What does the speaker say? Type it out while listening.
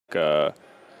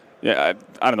yeah,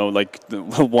 I don't know, like the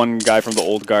one guy from the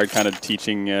old guard kind of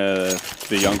teaching the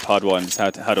young pod ones how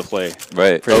to play.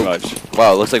 Right. Pretty much.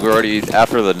 Wow, it looks like we're already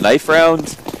after the knife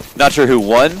round. Not sure who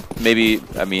won. Maybe,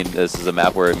 I mean, this is a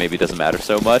map where it maybe doesn't matter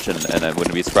so much, and I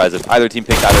wouldn't be surprised if either team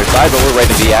picked either side, but we're right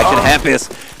into the action.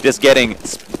 Hampus just getting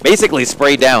basically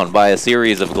sprayed down by a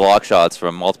series of Glock shots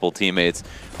from multiple teammates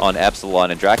on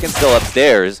Epsilon, and Draken's still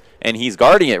upstairs, and he's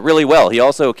guarding it really well. He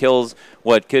also kills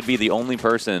what could be the only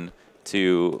person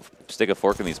to stick a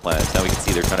fork in these plants. Now we can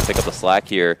see they're trying to pick up the slack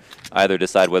here, either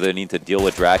decide whether they need to deal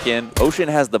with Draken. Ocean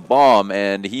has the bomb,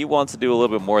 and he wants to do a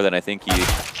little bit more than I think he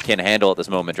can handle at this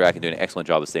moment. Draken doing an excellent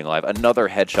job of staying alive. Another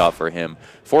headshot for him.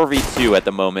 4v2 at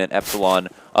the moment. Epsilon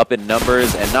up in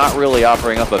numbers and not really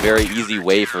offering up a very easy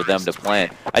way for them to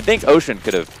plant. I think Ocean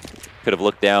could have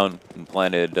looked down and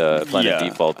planted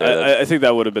default there. I think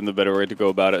that would have been the better way to go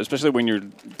about it, especially when you're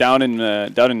down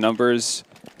in numbers.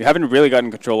 You haven't really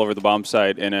gotten control over the bomb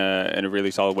site in a really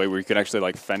solid way where you can actually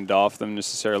like fend off them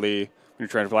necessarily when you're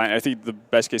trying to plant. I think the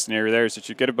best case scenario there is that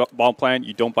you get a bomb plant,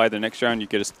 you don't buy the next round, you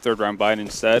get a third round buy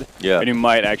instead, and you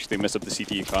might actually mess up the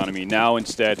CT economy. Now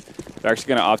instead, they're actually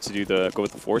going to opt to go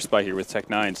with the force buy here with Tech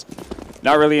 9s.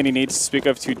 Not really any needs to speak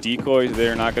of 2 decoys.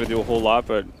 They're not going to do a whole lot,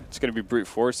 but it's going to be brute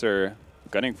force they're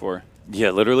gunning for.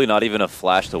 Yeah, literally not even a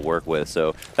flash to work with,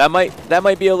 so that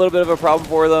might be a little bit of a problem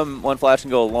for them. One flash can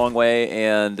go a long way,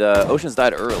 and Ocean's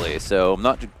died early, so I'm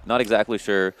not exactly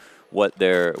sure what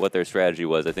their strategy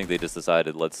was. I think they just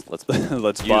decided let's use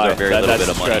our very little bit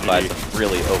of money, buy some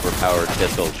really overpowered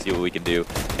pistols, see what we can do.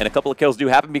 And a couple of kills do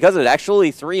happen because of it.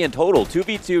 Actually, 3 in total,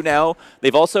 2v2 now.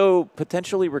 They've also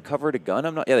potentially recovered a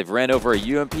gun. They've ran over a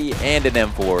UMP and an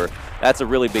M4. That's a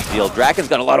really big deal. Draken's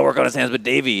got a lot of work on his hands, but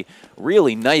Davey,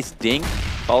 really nice dink,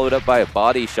 followed up by a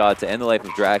body shot to end the life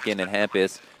of Draken, and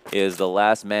Hampus is the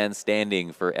last man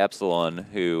standing for Epsilon,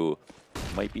 who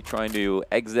might be trying to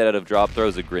exit out of drop,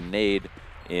 throws a grenade,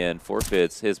 and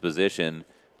forfeits his position.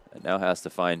 And now has to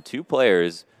find 2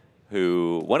 players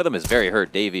who, one of them is very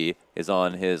hurt. Davey is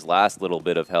on his last little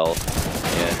bit of health.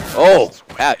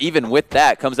 And even with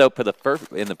that, comes out for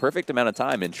in the perfect amount of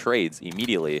time and trades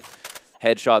immediately.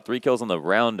 Headshot, 3 kills on the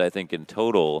round, I think, in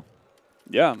total.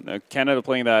 Yeah, Canada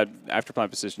playing that after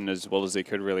plant position as well as they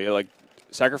could, really. Like,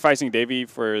 sacrificing Davey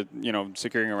for,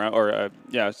 securing a round, or,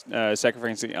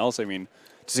 sacrificing something else, I mean,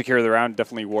 to secure the round,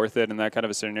 definitely worth it in that kind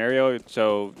of a scenario.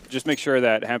 So just make sure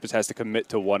that Hampus has to commit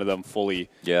to one of them fully,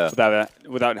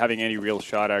 without having any real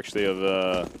shot, actually,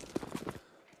 of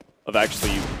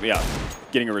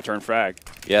getting a return frag.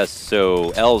 Yes,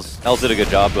 so Els did a good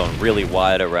job going really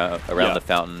wide around the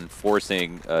fountain,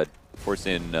 forcing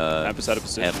Hampus out of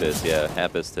position.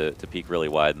 Hampus to peek really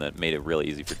wide, and that made it really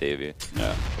easy for Davey.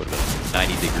 Yeah. Would have been a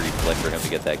 90-degree flick for him to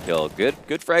get that kill.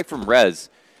 Good frag from Rez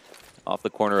off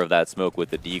the corner of that smoke with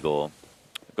the deagle.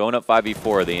 Going up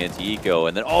 5v4, the anti-eco,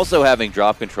 and then also having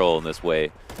drop control in this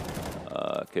way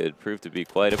could prove to be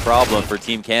quite a problem for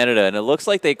Team Canada. And it looks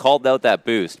like they called out that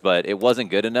boost, but it wasn't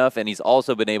good enough, and he's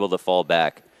also been able to fall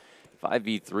back.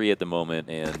 5v3 at the moment,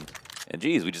 and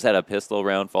geez, we just had a pistol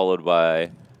round followed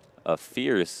by a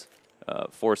fierce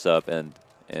force-up, and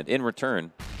in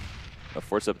return, a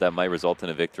force-up that might result in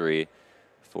a victory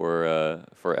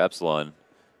for Epsilon.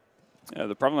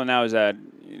 The problem now is that,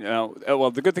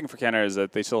 well, the good thing for Canada is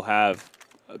that they still have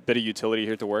a bit of utility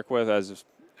here to work with, as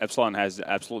Epsilon has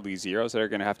absolutely zero, so they're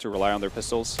going to have to rely on their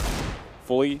pistols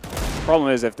fully. The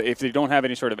problem is if they don't have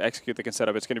any sort of execute they can set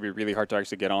up, it's going to be really hard to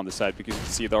actually get on the side, because you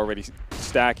can see they're already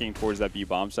stacking towards that B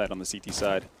bomb side on the CT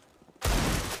side.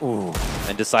 Ooh,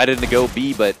 and decided to go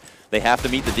B, but they have to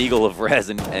meet the deagle of Rez,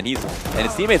 and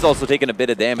his teammates also taking a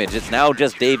bit of damage. It's now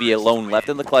just Davey alone left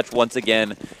in the clutch once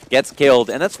again, gets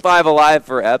killed, and that's 5 alive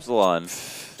for Epsilon.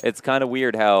 It's kind of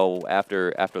weird how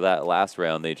after that last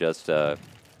round they just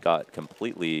got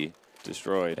completely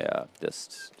destroyed. Yeah,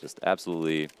 just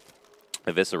absolutely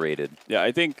eviscerated. Yeah,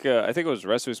 I think it was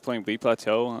Rez who was playing B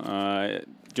Plateau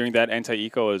during that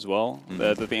anti-eco as well,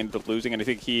 that they ended up losing, and I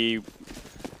think he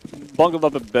bungled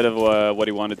up a bit of what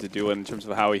he wanted to do in terms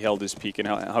of how he held his peak and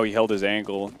how he held his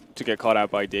angle to get caught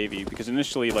out by Davey, because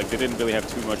initially, like, they didn't really have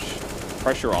too much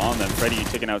pressure on them. Freddy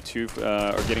taking out 2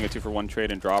 or getting a 2-for-1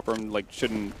 trade and drop room, like,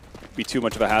 shouldn't be too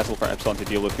much of a hassle for Epsilon to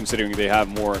deal with, considering they have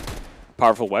more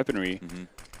powerful weaponry.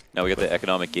 Now we got the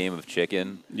economic game of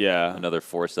chicken. Yeah. Another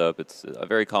force-up. It's a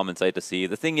very common sight to see.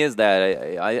 The thing is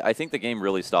that I think the game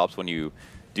really stops when you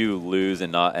do lose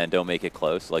and don't make it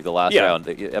close. Like the last round,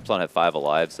 Epsilon had 5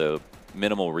 alive, so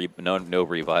minimal no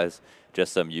revives,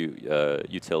 just some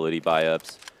utility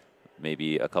buy-ups,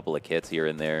 maybe a couple of kits here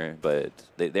and there, but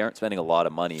they aren't spending a lot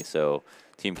of money, so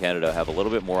Team Canada have a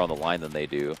little bit more on the line than they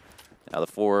do. Now the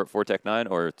four Tech 9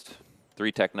 or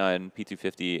 3 Tech 9,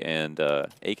 P250, and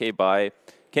AK buy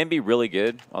can be really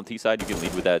good on T side. You can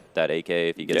lead with that AK.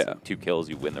 If he gets 2 kills,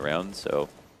 you win the round. So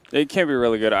it can be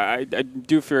really good. I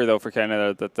do fear though for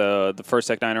Canada that the first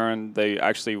Tech 9 round they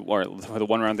actually, or the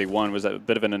one round they won was a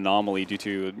bit of an anomaly due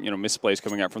to misplays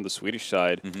coming out from the Swedish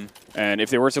side. And if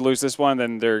they were to lose this one,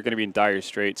 then they're going to be in dire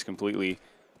straits completely.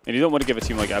 And you don't want to give a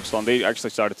team like Epsilon. They actually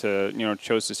started to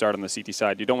chose to start on the CT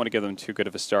side. You don't want to give them too good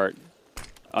of a start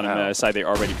on a side they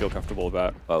already feel comfortable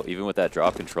about. Well, even with that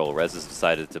drop control, Rez has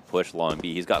decided to push long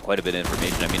B. He's got quite a bit of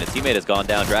information. I mean, a teammate has gone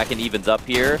down. Draken evens up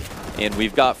here. And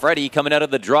we've got Freddy coming out of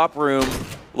the drop room,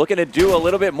 looking to do a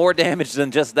little bit more damage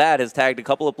than just that. Has tagged a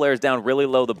couple of players down really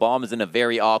low. The bomb is in a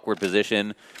very awkward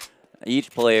position. Each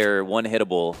player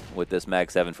one-hittable with this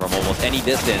Mag 7 from almost any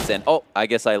distance. And, oh, I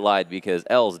guess I lied because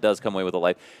Els does come away with a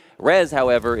life. Rez,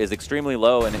 however, is extremely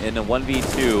low. And in a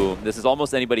 1v2, this is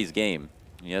almost anybody's game.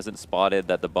 He hasn't spotted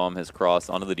that the bomb has crossed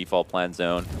onto the default plant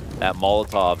zone. That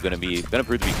Molotov going to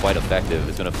prove to be quite effective.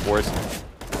 It's going to force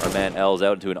our man Els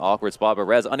out into an awkward spot, but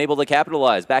Rez unable to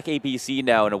capitalize. Back APC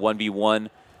now in a 1v1.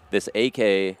 This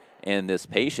AK and this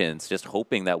Patience just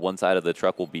hoping that one side of the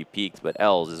truck will be peaked, but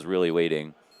Els is really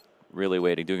waiting,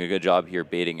 doing a good job here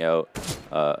baiting out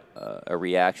a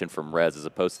reaction from Rez as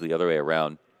opposed to the other way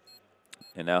around.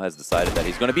 And now has decided that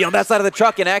he's going to be on that side of the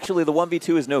truck, and actually the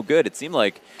 1v2 is no good. It seemed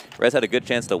like Rez had a good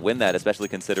chance to win that, especially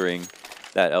considering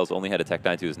that Els only had a Tech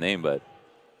 9 to his name, but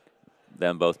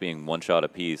them both being one shot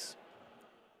apiece.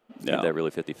 Yeah, that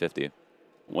really 50-50.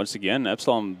 Once again,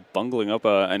 Epsilon bungling up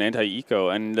an anti-eco,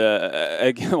 and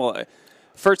again, well,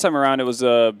 first time around it was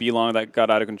B-Long that got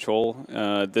out of control.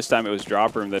 This time it was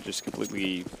Drop Room that just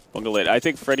completely bungled it. I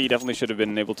think Freddy definitely should have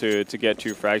been able to get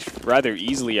 2 frags rather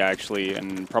easily, actually,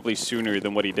 and probably sooner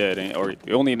than what he did. Or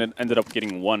he only ended up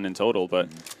getting 1 in total, but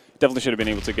definitely should have been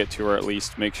able to get 2 or at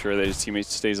least make sure that his teammate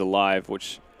stays alive,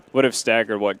 which would have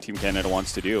staggered what Team Canada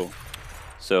wants to do.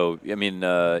 So, I mean,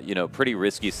 pretty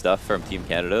risky stuff from Team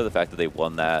Canada. The fact that they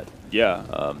won that.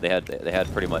 Yeah. They had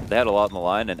a lot on the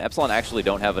line, and Epsilon actually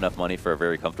don't have enough money for a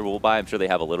very comfortable buy. I'm sure they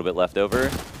have a little bit left over,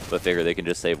 but figure they can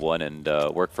just save 1 and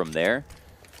work from there.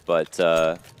 But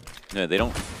they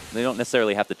don't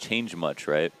necessarily have to change much,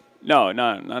 right? No,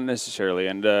 not necessarily.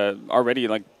 And already,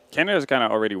 like, Canada's kind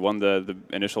of already won the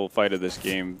initial fight of this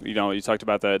game. You talked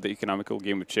about the economical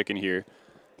game of chicken here.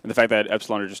 And the fact that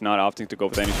Epsilon are just not opting to go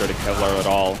with any sort of Kevlar at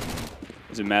all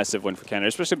is a massive win for Canada,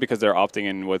 especially because they're opting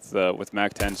in with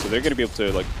Mac 10, so they're going to be able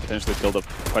to potentially build up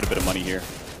quite a bit of money here.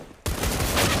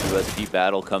 USP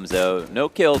battle comes out. No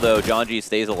kill, though. John G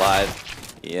stays alive.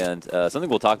 And something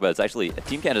we'll talk about is actually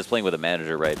Team Canada is playing with a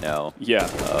manager right now. Yeah.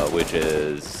 Which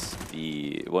is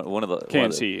one of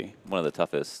the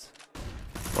toughest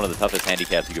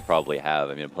handicaps you could probably have.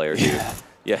 I mean, a player who...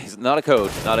 Yeah, he's not a coach,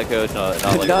 not like a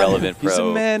relevant pro. He's a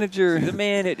manager. He's a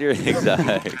manager,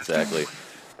 exactly.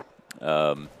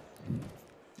 I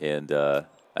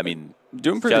mean,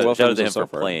 doing pretty well. Shout out to him for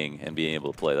playing and being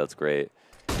able to play. That's great.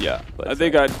 Yeah, but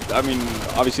they got. I mean,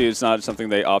 obviously, it's not something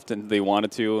they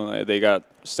wanted to. They got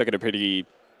stuck in a pretty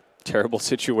terrible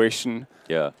situation.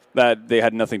 Yeah, that they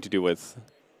had nothing to do with.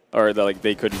 Or that,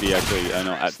 they couldn't be actually,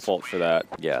 at fault for that.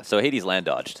 Yeah, so Hades land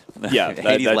dodged. Yeah,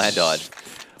 Hades land dodged.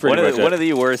 One of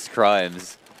the worst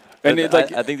crimes. And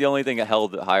I think the only thing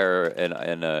held higher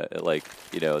and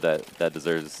that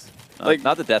deserves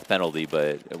not the death penalty,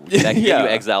 but that can get you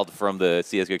exiled from the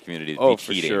CSGO community to be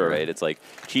cheating, right? It's like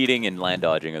cheating and land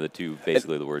dodging are the two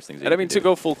basically the worst things. And I mean, to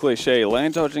go full cliche,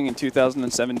 land dodging in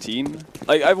 2017,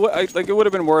 it would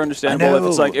have been more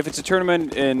understandable if it's a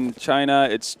tournament in China,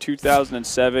 it's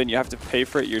 2007, you have to pay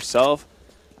for it yourself.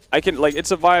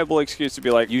 It's a viable excuse to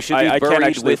be like, you should be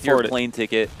buried with your plane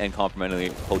ticket and complimentary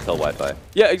hotel Wi-Fi.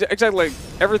 Yeah, exactly.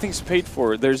 Everything's paid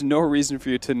for. There's no reason for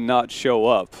you to not show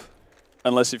up.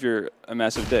 Unless if you're a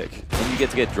massive dick. And you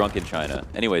get drunk in China.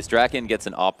 Anyways, Draken gets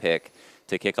an op pick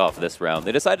to kick off this round.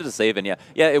 They decided to save, and yeah,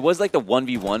 it was like the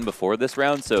 1v1 before this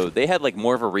round, so they had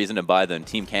more of a reason to buy than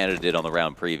Team Canada did on the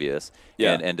round previous,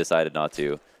 and decided not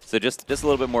to. So just a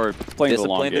little bit more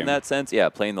disciplined in that sense. Yeah,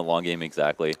 playing the long game,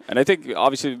 exactly. And I think,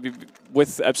 obviously,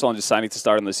 with Epsilon deciding to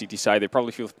start on the CT side, they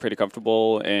probably feel pretty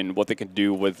comfortable in what they can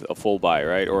do with a full buy,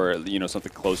 right? Or,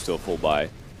 something close to a full buy.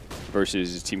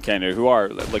 Versus Team Canada, who are,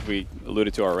 like we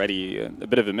alluded to already, a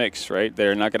bit of a mix, right?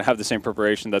 They're not going to have the same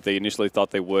preparation that they initially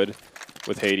thought they would,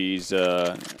 with Hades,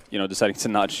 deciding to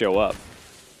not show up.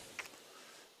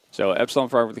 So Epsilon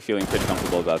probably feeling pretty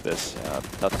comfortable about this. Yeah,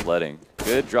 tough sledding.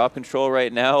 Good drop control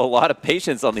right now. A lot of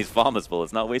patience on these Famas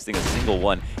bullets, not wasting a single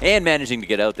one, and managing to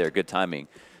get out there. Good timing.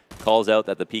 Calls out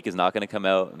that the peak is not going to come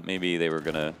out. Maybe they were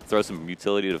going to throw some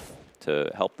utility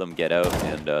to help them get out,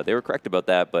 and they were correct about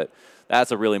that. But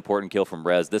that's a really important kill from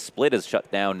Rez. This split is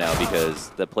shut down now because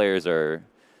the players are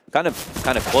kind of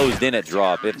closed in at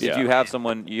drop. If you have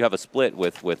someone, you have a split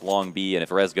with long B, and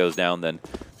if Rez goes down, then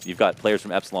you've got players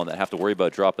from Epsilon that have to worry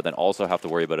about drop, but then also have to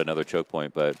worry about another choke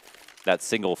point. But that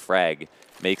single frag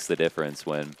makes the difference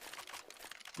when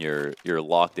you're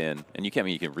locked in, and you can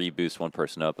reboost one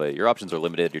person up, but your options are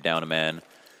limited. You're down a man.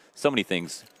 So many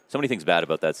things bad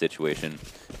about that situation.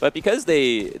 But because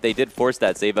they did force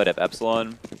that save out of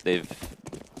Epsilon, they've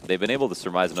been able to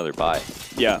surmise another bye.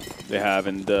 Yeah, they have,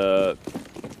 and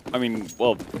I mean,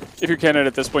 well, if you're Canada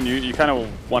at this point, you kind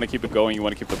of want to keep it going. You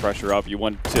want to keep the pressure up. You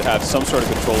want to have some sort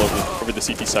of control over the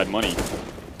CT side money.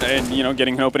 And, you know,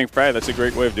 getting an opening frag, that's a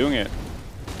great way of doing it.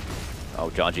 Oh,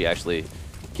 Janji actually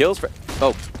kills.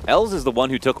 Oh, Els is the one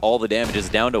who took all the damages,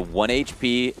 down to 1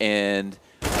 HP, and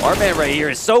our man right here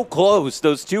is so close.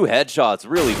 Those 2 headshots,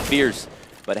 really fierce.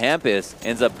 But Hampus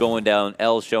ends up going down.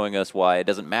 Els showing us why it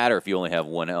doesn't matter if you only have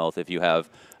 1 health, if you have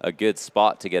a good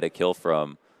spot to get a kill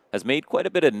from. Has made quite a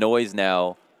bit of noise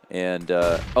now. And,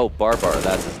 oh, Barbar,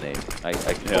 that's his name. I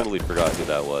totally forgot who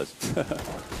that was.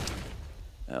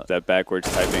 That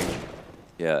backwards typing.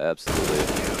 Yeah, absolutely.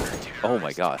 Oh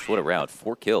my gosh, what a round.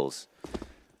 4 kills.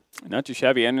 Not too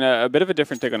shabby. And a bit of a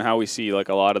different take on how we see like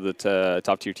a lot of the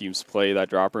top tier teams play that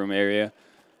drop room area.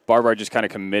 Barbar just kind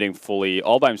of committing fully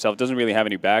all by himself. Doesn't really have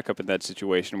any backup in that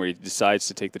situation where he decides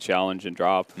to take the challenge and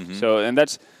drop. So, and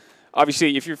that's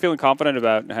obviously, if you're feeling confident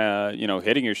about you know,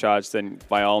 hitting your shots, then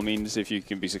by all means, if you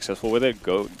can be successful with it,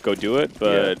 go do it.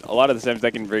 But a lot of the times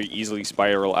that can very easily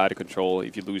spiral out of control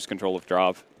if you lose control of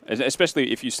drop,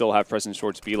 especially if you still have presence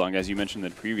towards B-Long, as you mentioned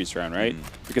in the previous round, right?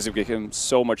 Because it becomes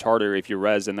so much harder if you're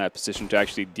res in that position to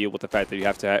actually deal with the fact that you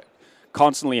have to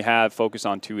constantly have focus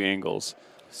on 2 angles.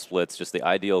 Split's just the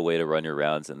ideal way to run your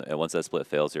rounds, and once that split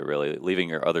fails, you're really leaving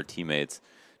your other teammates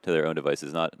to their own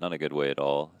devices. Not a good way at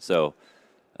all. So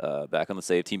back on the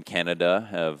save, Team Canada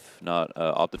have not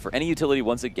opted for any utility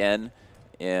once again,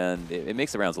 and it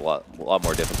makes the rounds a lot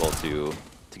more difficult to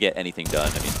get anything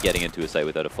done. I mean, getting into a site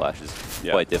without a flash is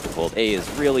quite difficult. A is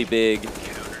really big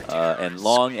and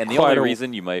long, and the only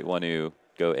reason you might want to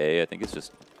go A, I think, is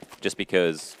just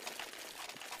because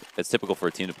it's typical for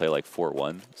a team to play like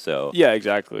 4-1. So yeah,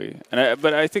 exactly. And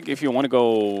but I think if you want to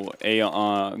go A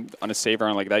on a save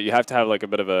round like that, you have to have like a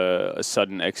bit of a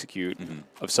sudden execute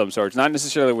of some sorts. Not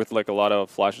necessarily with like a lot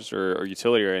of flashes or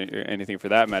utility or anything for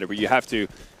that matter, but you have to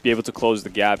be able to close the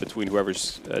gap between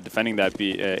whoever's defending that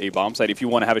A bomb site if you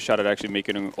want to have a shot at actually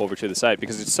making it over to the site,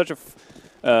 because it's such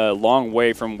a long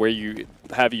way from where you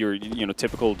have your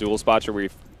typical dual spots or where you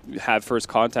have first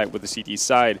contact with the CT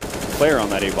side player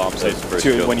on that A bomb site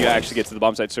to when you actually get to the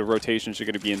bomb site. So rotations are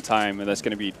going to be in time, and that's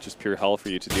going to be just pure hell for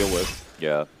you to deal with.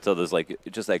 Yeah. So there's like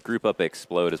just that group up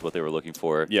explode is what they were looking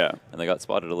for. Yeah. And they got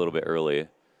spotted a little bit early.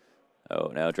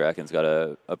 Oh, now Draken's got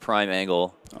a prime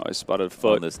angle. Oh, I spotted a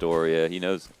foot on this door. Yeah, he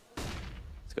knows.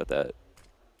 He's got that.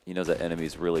 He knows that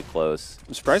enemy's really close.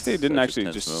 I'm surprised they didn't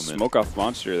actually just smoke off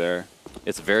Monster there.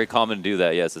 It's very common to do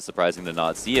that, yes. It's surprising to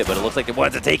not see it, but it looks like they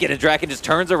wanted to take it, and Draken just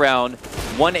turns around,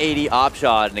 180 op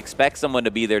shot, and expects someone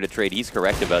to be there to trade. He's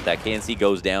correct about that. KNC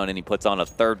goes down, and he puts on a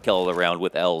 3rd kill of the round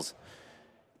with Els.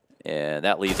 And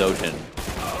that leaves Ocean,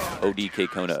 ODK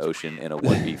Kona Ocean, in a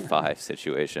 1v5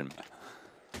 situation.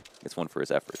 It's one for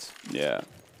his efforts. Yeah.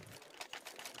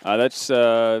 That's,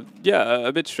 yeah,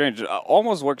 a bit strange. It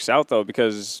almost works out, though,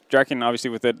 because Draken,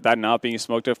 obviously, with that not being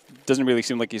smoked up, doesn't really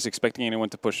seem like he's expecting anyone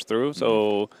to push through.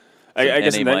 So, I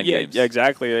guess in that, yeah,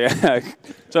 exactly. Yeah.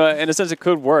 So, in a sense, it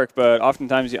could work, but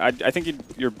oftentimes, I think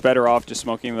you're better off just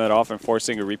smoking that off and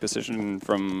forcing a reposition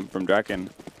from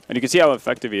Draken. And you can see how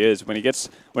effective he is.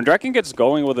 When Draken gets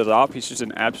going with his op, he's just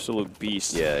an absolute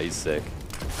beast. Yeah, he's sick.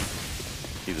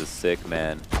 He's a sick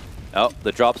man. Oh,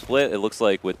 the drop split, it looks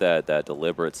like with that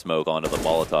deliberate smoke onto the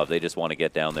Molotov, they just want to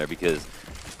get down there because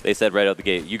they said right out the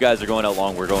gate, you guys are going out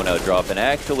long, we're going out drop. And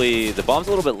actually, the bomb's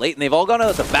a little bit late, and they've all gone out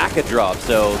at the back of drop.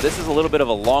 So this is a little bit of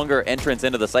a longer entrance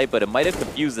into the site, but it might have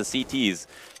confused the CTs.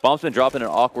 Bomb's been dropped in an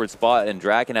awkward spot, and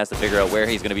Draken has to figure out where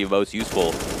he's going to be most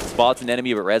useful. Spots an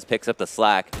enemy, but Rez picks up the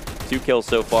slack. 2 kills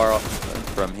so far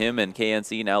from him, and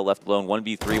KNC now left alone.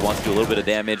 1v3, wants to do a little bit of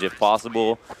damage if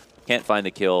possible. Can't find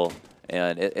the kill.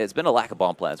 And it's been a lack of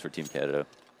bomb plans for Team Canada.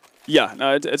 Yeah,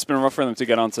 no, it's been rough for them to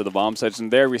get onto the bomb sites,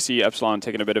 and there we see Epsilon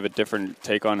taking a bit of a different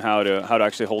take on how to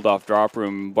actually hold off drop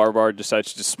room. Barbar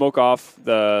decides to smoke off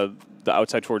the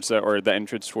outside towards the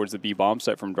entrance towards the B bomb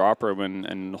site from drop room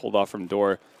and hold off from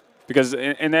door, because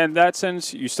in that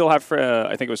sense you still have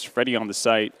I think it was Freddy on the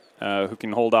site who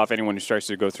can hold off anyone who tries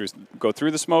to go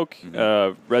through the smoke.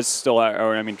 Rez still,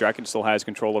 Draken still has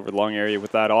control over the long area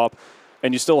with that op.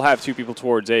 And you still have 2 people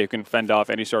towards A who can fend off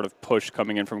any sort of push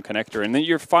coming in from connector. And then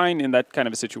you're fine in that kind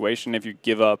of a situation if you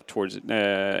give up towards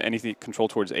anything control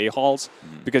towards A halls,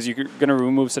 because you're going to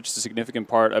remove such a significant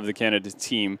part of the Canada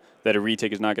team that a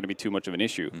retake is not going to be too much of an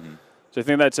issue. So I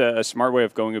think that's a smart way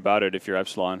of going about it if you're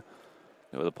Epsilon.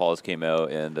 The Pauls came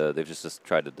out and they've just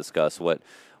tried to discuss what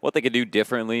they could do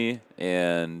differently,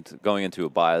 and going into a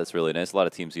buy, that's really nice. A lot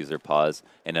of teams use their pause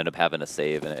and end up having a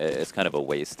save, and it's kind of a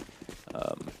waste.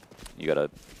 You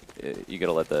gotta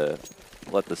let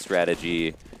the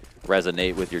strategy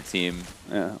resonate with your team.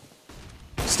 Yeah,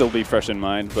 still be fresh in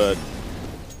mind, but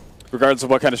regardless of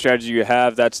what kind of strategy you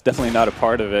have, that's definitely not a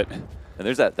part of it. And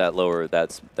there's that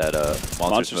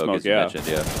monster smoke as you mentioned,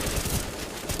 yeah.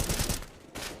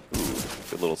 Ooh,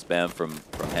 good little spam from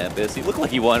Hampus. He looked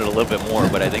like he wanted a little bit more,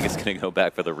 but I think it's gonna go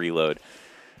back for the reload.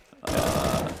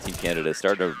 Team Canada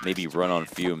started to maybe run on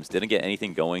fumes. Didn't get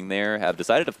anything going there. Have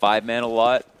decided to 5-man a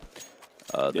lot.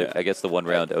 I guess the one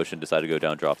round Ocean decided to go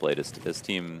down drop late. His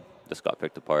team just got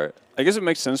picked apart. I guess it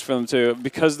makes sense for them to,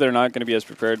 because they're not going to be as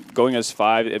prepared. Going as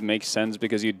 5, it makes sense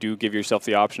because you do give yourself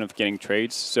the option of getting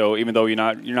trades. So even though you're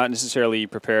not necessarily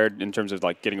prepared in terms of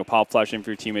like getting a pop flash in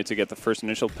for your teammate to get the first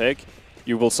initial pick,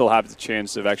 you will still have the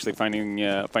chance of actually finding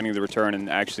the return and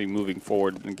actually moving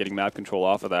forward and getting map control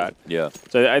off of that. Yeah.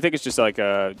 So I think it's just like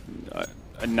a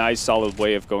nice, solid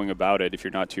way of going about it if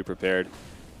you're not too prepared.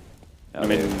 I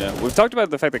mean, we've talked about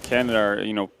the fact that Canada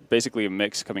are, basically a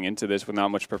mix coming into this with not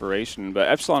much preparation, but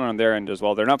Epsilon on their end as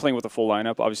well. They're not playing with a full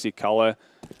lineup. Obviously, Kalle,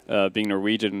 being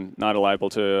Norwegian, not liable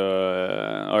to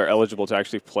or eligible to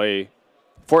actually play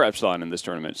for Epsilon in this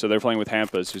tournament. So they're playing with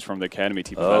Hampus, who's from the academy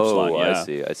team of Epsilon.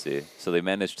 Yeah. I see. So they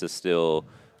managed to still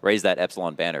raise that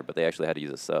Epsilon banner, but they actually had to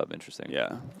use a sub. Interesting.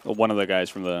 Yeah, well, one of the guys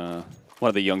from one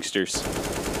of the youngsters,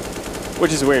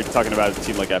 which is weird talking about a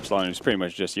team like Epsilon, who's pretty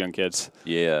much just young kids.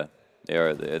 Yeah. They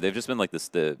are. They've just been like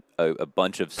a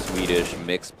bunch of Swedish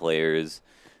mixed players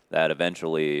that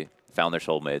eventually found their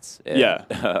soulmates and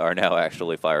are now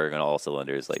actually firing on all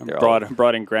cylinders. Like they're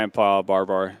brought in Grandpa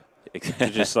Barbar to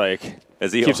just like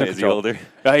is he older?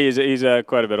 He's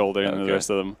quite a bit older than the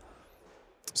rest of them.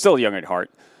 Still young at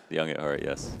heart. Young at heart,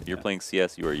 yes. You're playing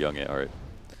CS. You are young at heart.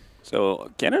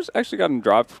 So Canada's actually gotten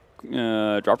drop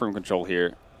room control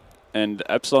here. And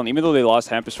Epsilon, even though they lost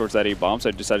Hampus towards that A bomb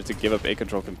site, decided to give up A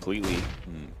control completely.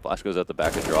 Flash goes out the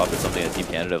back of drop. It's something that Team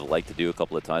Canada have liked to do a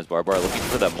couple of times. Barbar looking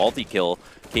for that multi-kill.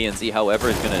 KNZ, however,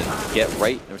 is going to get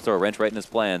throw a wrench right in his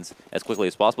plans as quickly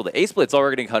as possible. The A split's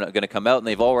already going to come out, and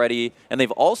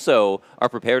they've also are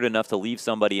prepared enough to leave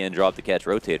somebody in drop to catch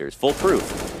rotators.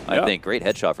 Foolproof, I think. Great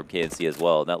headshot from KNC as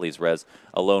well, and that leaves Rez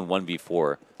alone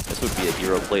 1v4. This would be a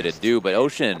hero play to do, but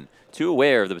Ocean, too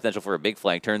aware of the potential for a big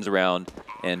flank, turns around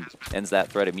and ends that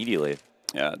threat immediately.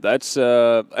 Yeah, that's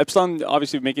Epsilon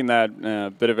obviously making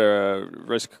that bit of a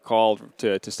risk call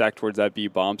to stack towards that B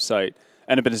bomb site.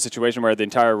 End up in a situation where the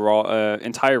entire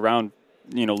round,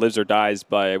 lives or dies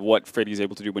by what Freddy's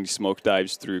able to do when he smoke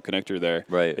dives through connector there.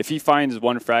 Right. If he finds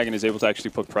one frag and is able to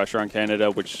actually put pressure on Canada,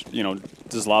 which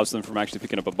just allows them from actually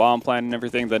picking up a bomb plan and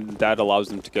everything, then that allows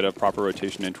them to get a proper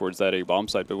rotation in towards that A bomb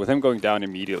site. But with him going down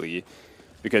immediately,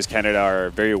 because Canada are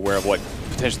very aware of what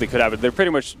potentially could happen. They pretty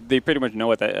much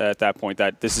know at that point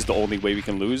that this is the only way we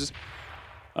can lose.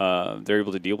 They're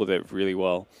able to deal with it really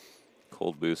well.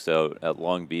 Cold boost out at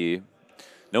long B.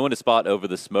 No one to spot over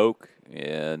the smoke,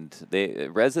 and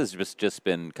Rez has just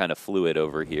been kind of fluid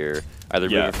over here, either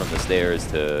moving from the stairs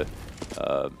to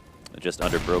just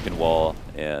under broken wall,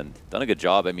 and done a good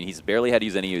job. I mean, he's barely had to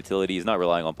use any utility. He's not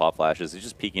relying on pop flashes. He's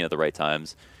just peeking at the right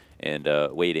times and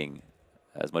waiting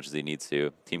as much as he needs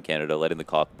to. Team Canada letting the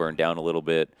cock burn down a little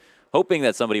bit, hoping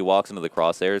that somebody walks into the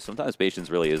crosshairs. Sometimes patience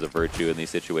really is a virtue in these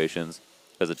situations,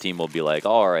 because a team will be like, oh,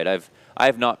 all right,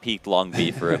 I've not peaked long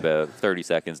B for about 30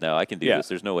 seconds now. I can do this.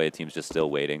 There's no way a team's just still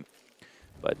waiting.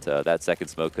 But that second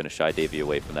smoke couldn't shy Davey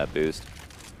away from that boost.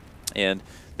 And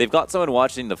they've got someone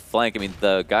watching the flank. I mean,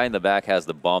 the guy in the back has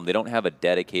the bomb. They don't have a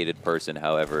dedicated person,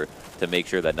 however, to make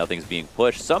sure that nothing's being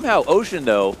pushed. Somehow Ocean,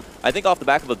 though, I think off the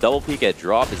back of a double peek at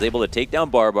drop, is able to take down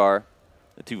Barbar,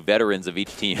 the two veterans of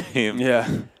each team.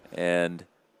 And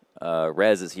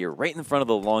Rez is here right in front of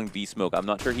the long B smoke. I'm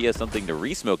not sure he has something to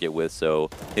re-smoke it with, so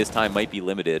his time might be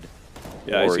limited.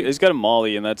 Yeah, he's got a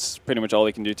molly, and that's pretty much all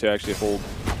he can do to actually hold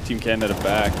Team Canada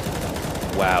back.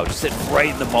 Wow, just sitting right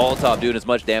in the Molotov, doing as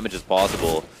much damage as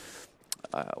possible.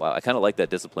 Wow, I kind of like that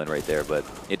discipline right there, but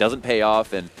it doesn't pay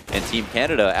off. And Team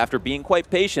Canada, after being quite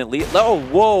patient, oh,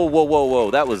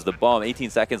 whoa, that was the bomb.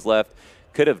 18 seconds left.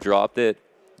 Could have dropped it.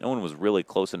 No one was really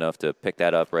close enough to pick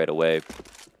that up right away.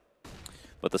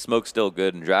 But the smoke's still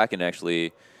good, and Draken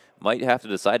actually might have to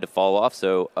decide to fall off.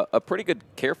 So a pretty good,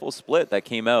 careful split that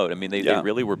came out. I mean, they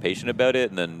really were patient about it,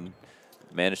 and then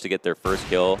managed to get their first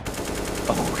kill.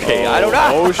 Okay, I don't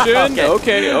know. Ocean?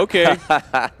 Okay.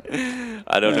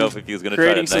 I don't know if he was going to try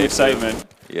to creating some excitement.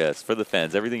 Yes, for the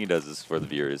fans. Everything he does is for the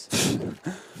viewers.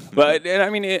 But, and I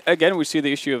mean, again, we see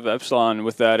the issue of Epsilon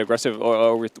with that aggressive,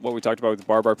 or with what we talked about with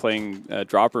Barbar playing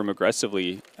drop room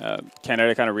aggressively.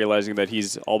 Canada kind of realizing that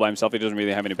he's all by himself. He doesn't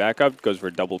really have any backup, goes for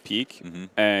a double peek.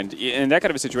 And in that kind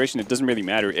of a situation, it doesn't really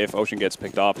matter if Ocean gets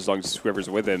picked off as long as whoever's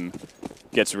with him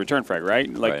gets a return frag,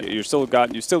 right? Like, you've still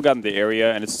gotten the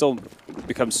area, and it still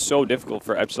becomes so difficult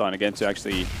for Epsilon, again, to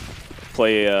actually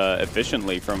play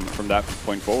efficiently from that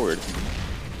point forward.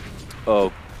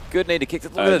 Oh, good nade to kick.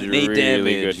 Look at the nade really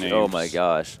damage. Oh my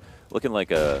gosh. Looking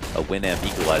like a Winamp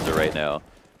equalizer right now.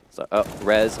 So,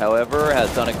 Rez, however,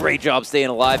 has done a great job staying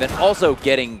alive and also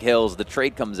getting kills. The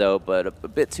trade comes out, but a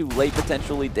bit too late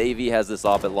potentially. Davey has this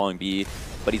off at long B,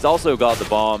 but he's also got the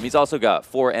bomb. He's also got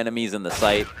 4 enemies in the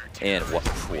site, and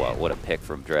what a pick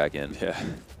from Dragon. Yeah.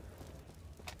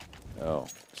 Oh,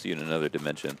 see you in another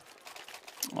dimension.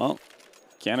 Well,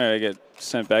 Canada get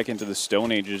sent back into the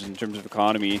Stone Ages in terms of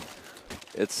economy.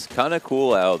 It's kind of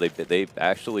cool how they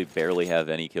actually barely have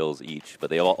any kills each, but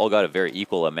they all got a very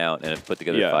equal amount and have put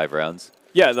together 5 rounds.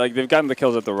 Yeah, like they've gotten the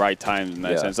kills at the right time in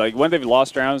that sense. Like when they've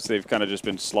lost rounds, they've kind of just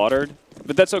been slaughtered.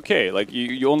 But that's okay. Like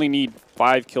you only need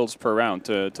 5 kills per round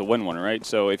to win one, right?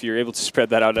 So if you're able to spread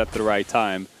that out at the right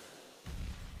time,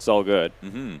 it's all good.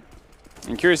 I'm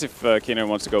curious if Canada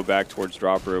wants to go back towards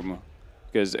drop room,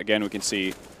 because again we can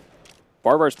see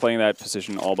Barbar's playing that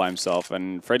position all by himself,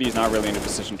 and Freddy's not really in a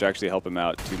position to actually help him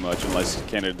out too much unless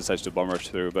Canada decides to bum rush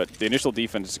through. But the initial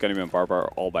defense is going to be on Barbar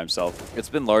all by himself. It's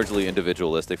been largely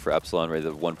individualistic for Epsilon, right?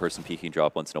 The one person peeking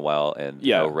drop once in a while, and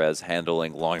no Rez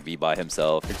handling long B by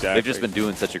himself. Exactly. They've just been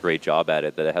doing such a great job at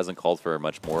it that it hasn't called for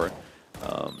much more.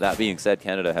 That being said,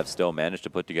 Canada have still managed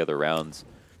to put together rounds.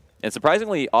 And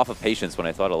surprisingly off of patience when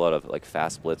I thought a lot of like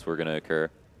fast splits were going to occur.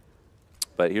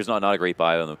 But here's not a great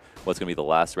buy on what's going to be the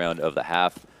last round of the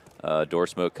half. Door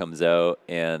smoke comes out,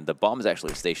 and the bomb is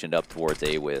actually stationed up towards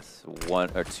A with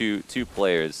two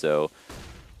players. So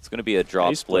it's going to be a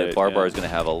drop split. Barbar is going to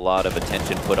have a lot of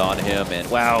attention put on him.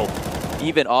 And wow,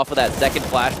 even off of that second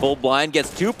flash, full blind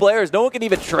gets 2 players. No one can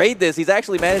even trade this. He's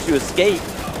actually managed to escape.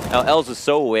 Now, Els is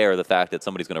so aware of the fact that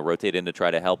somebody's going to rotate in to try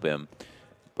to help him.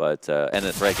 But and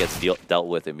the threat gets dealt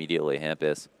with immediately.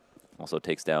 Hampus also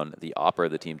takes down the Opera,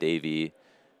 the team Davey.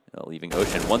 Leaving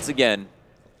Ocean once again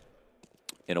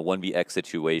in a 1vX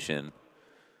situation.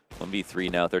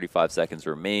 1v3 now, 35 seconds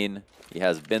remain. He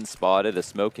has been spotted. A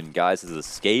smoke can guise his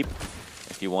escape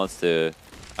if he wants to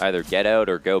either get out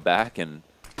or go back, and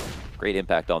great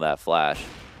impact on that flash.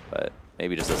 But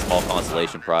maybe just a small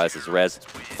consolation prize as Rez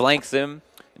flanks him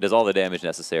and does all the damage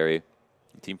necessary.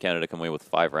 Team Canada come away with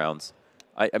 5 rounds.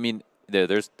 I mean,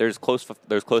 there's close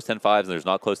 10-5s and there's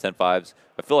not close 10-5s.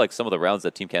 I feel like some of the rounds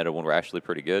that Team Canada won were actually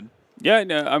pretty good. Yeah,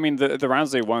 no, I mean the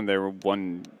rounds they were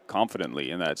won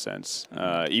confidently in that sense.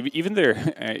 Even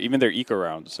their eco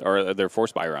rounds or their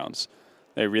force buy rounds,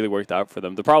 they really worked out for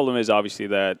them. The problem is obviously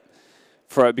that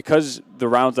because the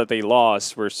rounds that they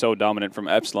lost were so dominant from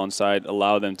Epsilon's side,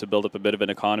 allowed them to build up a bit of an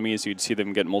economy, so you'd see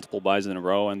them get multiple buys in a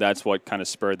row, and that's what kind of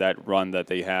spurred that run that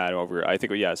they had over, I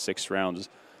think, 6 rounds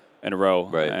in a row,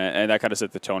 right? And that kind of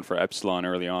set the tone for Epsilon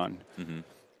early on.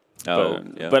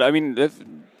 But I mean,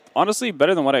 honestly,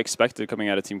 better than what I expected coming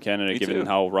out of Team Canada, given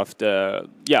how rough, their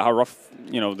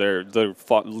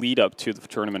lead up to the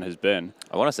tournament has been.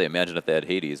 I want to say, imagine if they had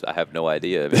Hades. I have no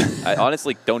idea. I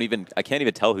honestly I can't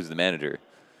even tell who's the manager.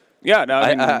 Yeah, no.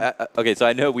 I mean, okay,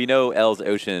 so we know Els,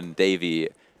 Ocean, Davey.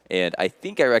 And I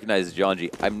think I recognize Jonji.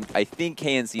 I think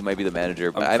KNC might be the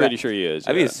manager. But I'm pretty sure he is.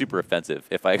 I mean, it's super offensive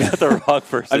if I got the wrong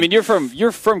person. I mean, you're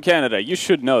from Canada. You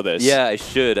should know this. Yeah, I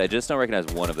should. I just don't recognize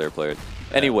one of their players.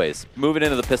 Anyways, moving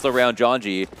into the pistol round,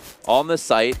 Jonji on the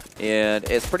site, and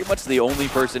it's pretty much the only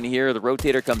person here. The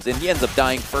rotator comes in. He ends up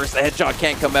dying first. The headshot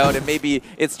can't come out, and maybe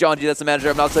it's Jonji that's the manager.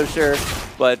 I'm not so sure.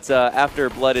 But after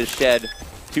blood is shed,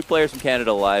 2 players from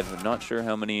Canada alive. I'm not sure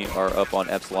how many are up on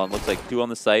Epsilon. Looks like 2 on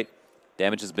the site.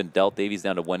 Damage has been dealt. Davies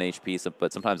down to 1 HP,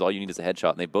 but sometimes all you need is a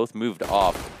headshot, and they both moved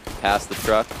off past the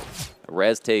truck.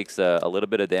 Rez takes a little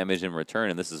bit of damage in return,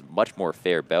 and this is much more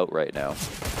fair bout right now.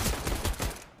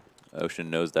 Ocean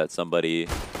knows that somebody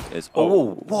is...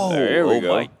 Oh, whoa! There we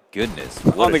go. Oh, my goodness.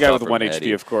 What on the guy with 1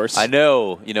 HP, of course. I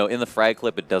know. You know, in the frag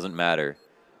clip, it doesn't matter.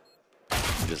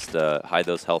 Just hide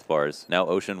those health bars. Now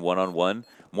Ocean 1-on-1.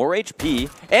 more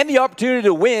HP, and the opportunity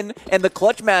to win. And the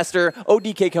clutch master,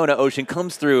 ODK Kona Ocean,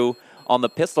 comes through on the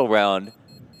pistol round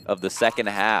of the second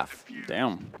half.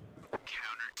 Damn.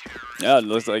 Yeah, it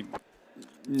looks like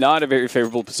not a very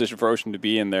favorable position for Ocean to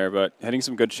be in there, but hitting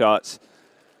some good shots.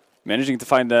 Managing to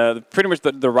find pretty much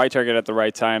the right target at the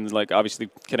right time, like obviously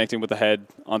connecting with the head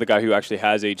on the guy who actually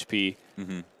has HP.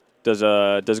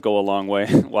 Does go a long way,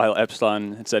 while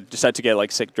Epsilon instead just had to get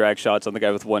like sick drag shots on the guy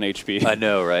with 1 HP. I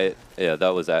know, right? Yeah,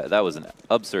 that was an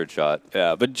absurd shot.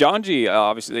 Yeah, but Jonji,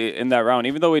 obviously in that round,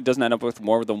 even though he doesn't end up with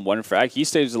more than 1 frag, he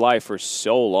stays alive for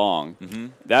so long.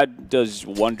 That does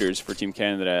wonders for Team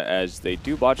Canada, as they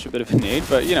do botch a bit of a nade,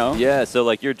 but you know. Yeah, so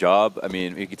like your job, I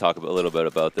mean, we could talk a little bit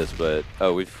about this, but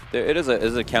it is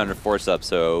a counter force up,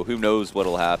 so who knows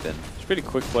what'll happen. It's pretty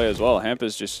quick play as well.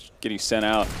 Hampa's just getting sent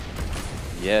out.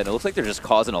 Yeah, and it looks like they're just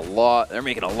causing a lot. They're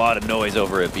making a lot of noise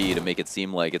over at B to make it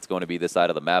seem like it's going to be this side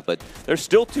of the map. But there's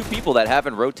still 2 people that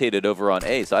haven't rotated over on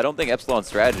A, so I don't think Epsilon's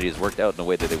strategy has worked out in the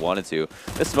way that they wanted to.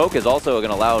 This smoke is also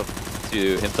going to allow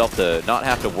himself to not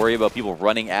have to worry about people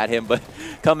running at him, but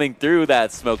coming through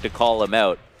that smoke to call him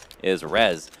out is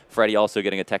Rez. Freddy also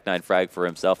getting a Tech 9 frag for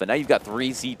himself. And now you've got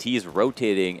 3 CTs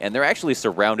rotating, and they're actually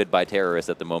surrounded by terrorists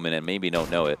at the moment and maybe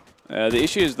don't know it. The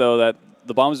issue is, though, that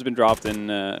the bombs have been dropped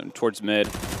in towards mid,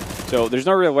 so there's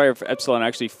no real way for Epsilon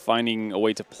actually finding a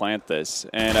way to plant this.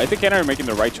 And I think Canada are making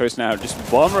the right choice now, just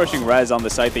bomb rushing Rez on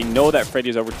the site. They know that Freddy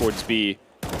is over towards B.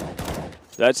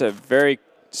 That's a very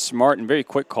smart and very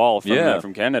quick call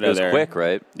from Canada. It was there. Quick,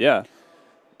 right? Yeah.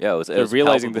 Yeah, it was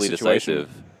realizing the situation.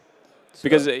 Decisive.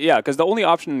 Because the only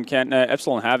option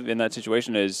Epsilon have in that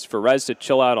situation is for Rez to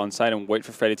chill out on site and wait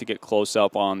for Freddy to get close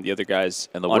up on the other guys.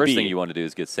 And the worst thing you want to do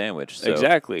is get sandwiched. So.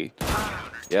 Exactly.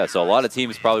 Yeah, so a lot of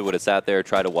teams probably would have sat there,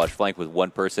 tried to watch flank with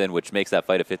 1 person, which makes that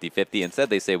fight a 50-50. Instead,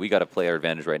 they say, we got to play our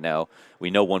advantage right now. We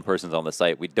know 1 person's on the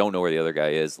site. We don't know where the other guy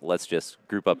is. Let's just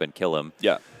group up and kill him.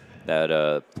 Yeah.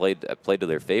 That played to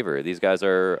their favor. These guys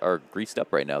are greased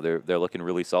up right now. They're looking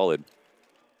really solid.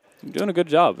 Doing a good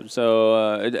job.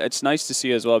 So it's nice to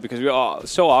see as well, because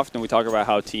so often we talk about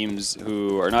how teams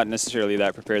who are not necessarily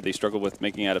that prepared, they struggle with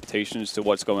making adaptations to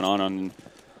what's going on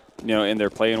in their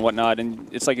play and whatnot. And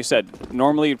it's like you said,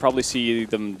 normally you'd probably see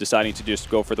them deciding to just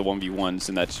go for the 1v1s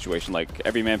in that situation, like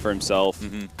every man for himself.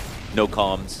 No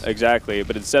comms. Exactly,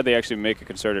 but instead they actually make a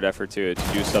concerted effort to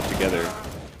do stuff together.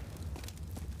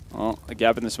 Well, a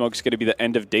gap in the smoke is going to be the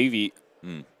end of Davey.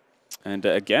 And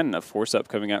again, a force-up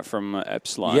coming out from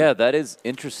Epsilon. Yeah, that is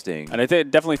interesting. And I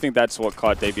definitely think that's what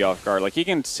caught Davey off guard. Like, he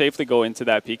can safely go into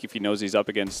that peak if he knows he's up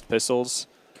against pistols,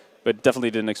 but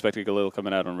definitely didn't expect a little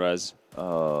coming out on Rez.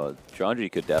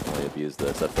 Jonji could definitely abuse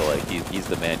this. I feel like he's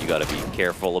the man you got to be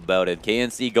careful about it.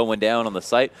 KNC going down on the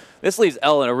site. This leaves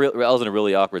L's in a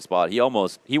really awkward spot. He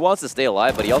wants to stay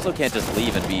alive, but he also can't just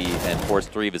leave and force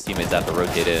 3 of his teammates have to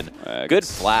rotate in. Good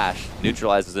flash.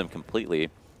 Neutralizes him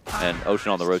completely. And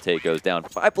Ocean on the rotate goes down.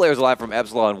 5 players alive from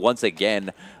Epsilon once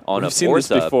again on a force-up. We've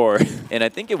seen this before. And I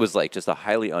think it was like just a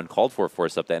highly uncalled for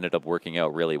force-up that ended up working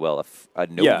out really well. A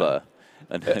Nova.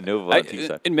 Yeah. A Nova on team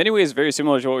side. In many ways, very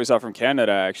similar to what we saw from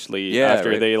Canada, actually. Yeah,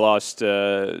 after they lost,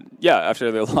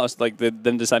 like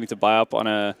them deciding to buy up on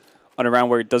a round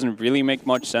where it doesn't really make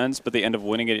much sense, but they end up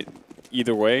winning it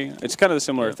either way. It's kind of a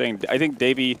similar thing. I think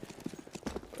Davey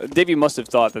must have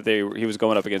thought that he was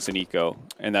going up against an eco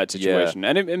in that situation.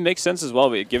 And it makes sense as well,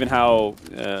 given how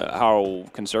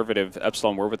conservative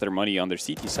Epsilon were with their money on their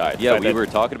CT side. Yeah, we were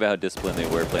talking about how disciplined they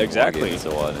were playing exactly and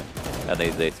so on. And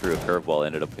they threw a curveball,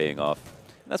 ended up paying off.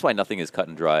 And that's why nothing is cut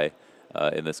and dry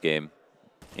in this game.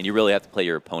 And you really have to play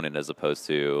your opponent as opposed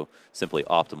to simply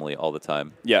optimally all the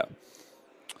time. Yeah.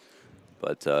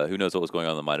 But who knows what was going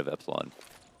on in the mind of Epsilon.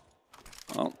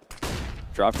 Well,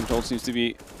 drop control seems to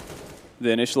be the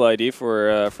initial ID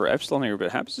for Epsilon here,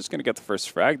 but Hamp's just going to get the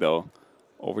first frag, though,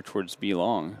 over towards B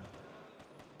long.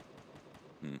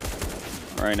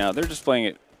 Right now, they're just playing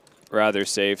it rather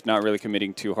safe, not really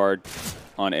committing too hard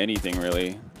on anything,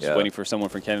 really. Just waiting for someone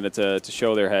from Canada to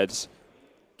show their heads.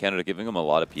 Canada giving them a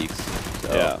lot of peeks.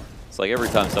 So yeah. It's like every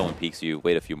time someone peeks you,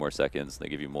 wait a few more seconds, they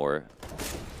give you more.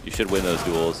 You should win those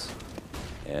duels.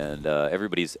 And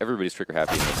everybody's trigger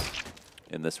happy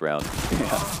in this round.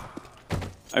 Yeah.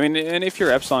 I mean, and if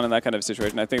you're Epsilon in that kind of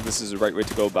situation, I think this is the right way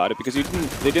to go about it, because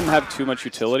they didn't have too much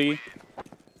utility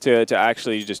to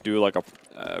actually just do like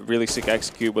a really sick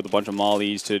execute with a bunch of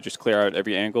mollies to just clear out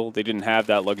every angle. They didn't have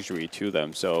that luxury to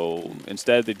them, so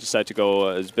instead they decided to go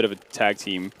as a bit of a tag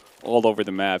team all over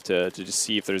the map to just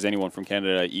see if there's anyone from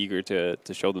Canada eager to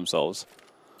show themselves.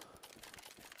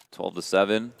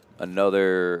 12-7.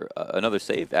 Another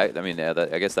save. I mean,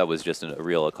 I guess that was just a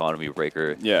real economy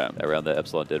breaker. Yeah. Around that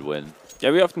Epsilon did win.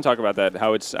 Yeah, we often talk about that,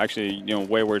 how it's actually, you know,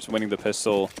 way worse winning the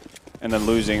pistol and then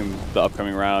losing the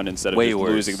upcoming round instead of way just worse.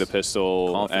 losing the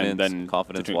pistol and then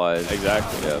confidence-wise.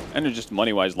 Exactly. Yeah. And it's just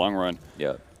money-wise long run.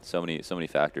 Yeah. So many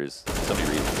factors, so many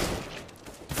reasons.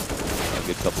 A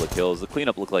good couple of kills. The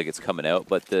cleanup looked like it's coming out,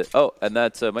 but and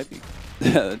that might be.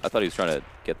 I thought he was trying to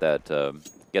get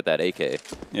that AK.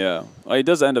 Yeah, well, he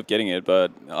does end up getting it,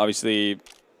 but obviously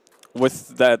with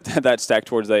that stack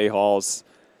towards the A halls,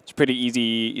 it's a pretty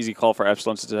easy call for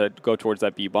Epsilon to go towards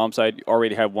that B bomb side. You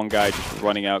already have one guy just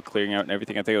running out, clearing out, and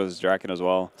everything. I think it was Draken as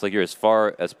well. It's like you're as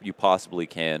far as you possibly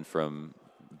can from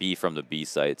the B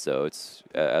site. So it's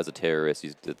as a terrorist,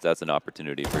 that's an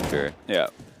opportunity for sure. Yeah.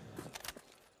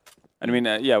 And I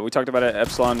mean, yeah, we talked about it.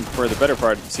 Epsilon, for the better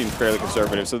part, seemed fairly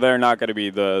conservative, so they're not going to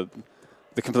be the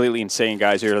completely insane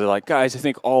guys here. They're like, guys, I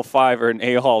think all 5 are in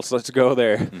A hall, so let's go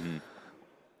there. Mm-hmm.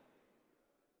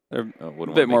 They're a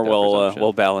bit more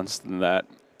well balanced than that.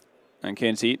 And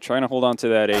KNC trying to hold on to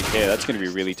that AK. That's going to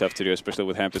be really tough to do, especially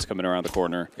with Hampus coming around the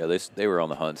corner. Yeah, they were on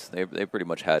the hunt. They pretty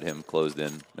much had him closed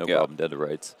in. No problem, dead to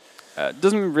rights.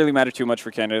 Doesn't really matter too much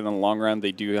for Canada in the long run.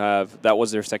 They do have, that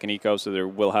was their second eco, so they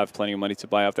will have plenty of money to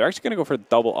buy up. They're actually going to go for a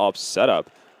double ops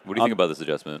setup. What do you think about this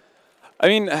adjustment? I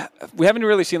mean, we haven't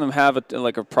really seen them have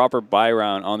a proper buy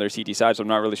round on their CT side, so I'm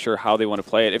not really sure how they want to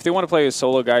play it. If they want to play a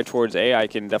solo guy towards A, I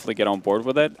can definitely get on board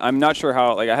with it. I'm not sure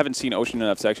how, I haven't seen Ocean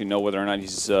enough to actually know whether or not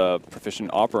he's a proficient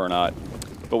opper or not.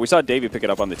 But we saw Davey pick it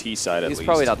up on the T side at least. He's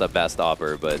probably not the best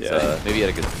opper, but maybe at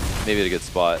a good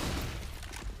spot.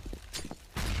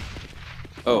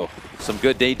 Oh, some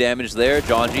good day damage there.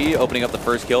 John G opening up the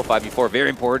first kill, 5v4, very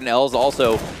important. L's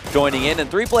also joining in,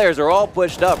 and 3 players are all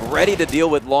pushed up, ready to deal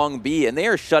with Long B, and they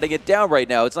are shutting it down right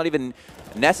now. It's not even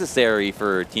necessary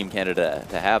for Team Canada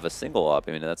to have a single op.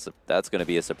 I mean, that's going to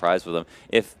be a surprise for them.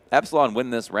 If Epsilon win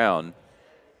this round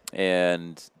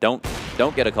and don't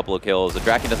get a couple of kills, the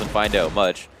Draken doesn't find out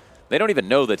much, they don't even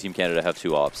know that Team Canada have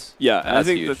 2 ops. Yeah, and I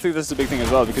think that's the big thing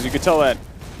as well, because you could tell that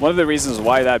one of the reasons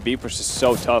why that B push is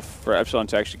so tough for Epsilon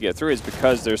to actually get through is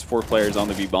because there's 4 players on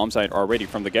the B bomb site already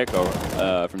from the get-go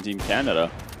from Team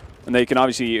Canada. And they can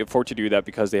obviously afford to do that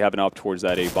because they have an op towards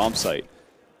that A bomb site.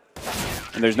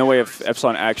 And there's no way of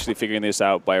Epsilon actually figuring this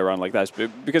out by a round like that,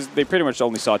 because they pretty much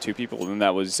only saw 2 people, and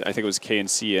that was, I think it was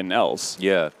KNC and Els.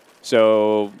 Yeah.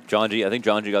 So I think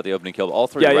John G got the opening kill. All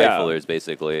 3 riflers,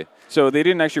 basically. So they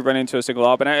didn't actually run into a single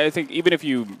op, and I think even if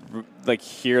you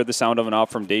hear the sound of an op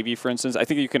from Davey, for instance, I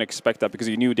think you can expect that because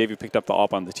you knew Davey picked up the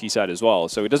op on the T side as well.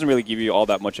 So it doesn't really give you all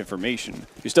that much information.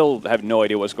 You still have no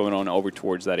idea what's going on over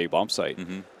towards that A bomb site.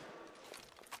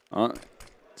 Mm-hmm.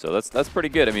 So that's pretty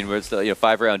good. I mean, we're still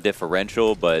 5-round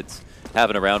differential, but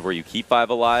having a round where you keep 5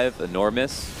 alive,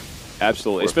 enormous.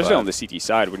 Absolutely, especially on the CT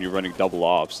side when you're running double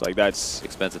ops. That's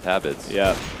expensive habits.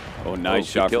 Yeah. Oh, nice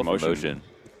shot from Ocean.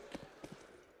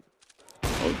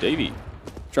 Oh, Davey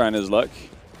trying his luck.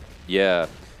 Yeah.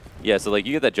 Yeah, so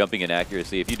you get that jumping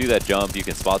inaccuracy. If you do that jump, you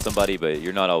can spot somebody, but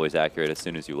you're not always accurate as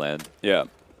soon as you land. Yeah.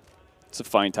 It's a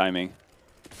fine timing.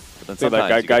 But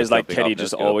then guys like Kenny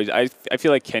just always, I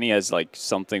feel like Kenny has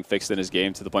something fixed in his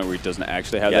game to the point where he doesn't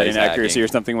actually have that inaccuracy or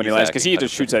something when he lands, because he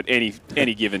just shoots at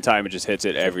any given time and just hits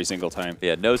it every single time.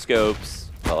 Yeah, no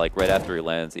scopes, but right after he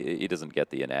lands, he doesn't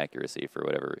get the inaccuracy for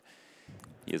whatever.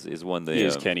 He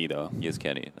is Kenny, though. He is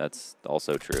Kenny. That's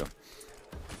also true.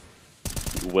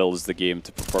 He wills the game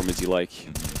to perform as you like.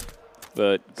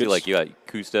 But good. You got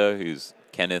Kusta, who's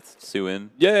Kenneth Suin.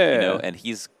 Yeah. And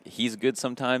he's good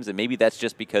sometimes, and maybe that's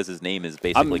just because his name is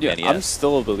basically Kenny. I'm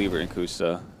still a believer in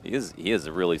Kusta. He is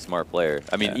a really smart player.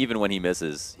 I mean, even when he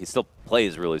misses, he still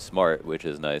plays really smart, which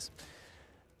is nice.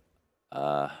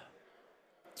 Well,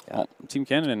 Team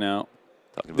Canada now.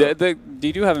 They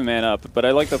do have a man up, but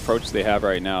I like the approach they have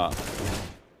right now.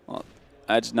 Well,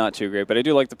 that's not too great, but I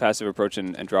do like the passive approach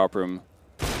and drop room.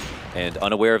 And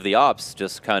unaware of the ops,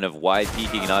 just kind of wide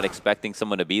peeking, not expecting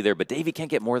someone to be there. But Davey can't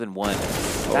get more than 1.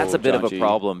 That's a bit of a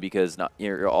problem because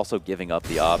you're also giving up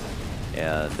the op.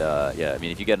 And, yeah, I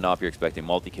mean, if you get an op, you're expecting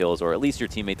multi-kills or at least your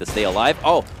teammate to stay alive.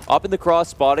 Oh, up in the cross,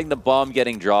 spotting the bomb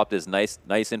getting dropped is nice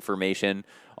information.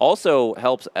 Also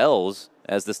helps Els,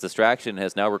 as this distraction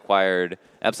has now required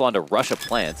Epsilon to rush a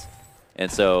plant. And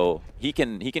so he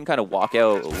can kind of walk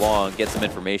out long, get some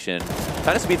information,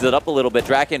 kind of speeds it up a little bit.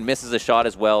 Draken misses a shot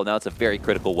as well. Now it's a very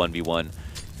critical 1v1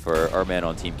 for our man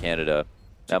on Team Canada.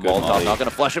 That Molotov not going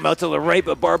to flush him out to the right,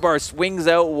 but Barbar swings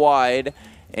out wide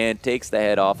and takes the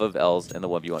head off of Els in the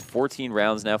 1v1. 14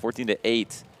 rounds now, 14-8.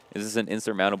 Is this an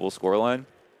insurmountable scoreline?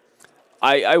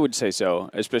 I would say so,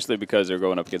 especially because they're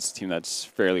going up against a team that's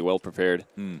fairly well prepared.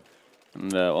 And,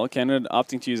 well, Canada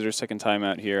opting to use their second time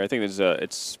out here. I think it's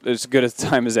as good a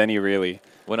time as any, really.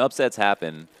 When upsets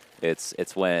happen,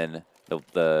 It's when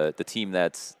the team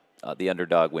that's the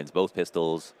underdog wins both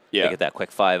pistols. Yeah. They get that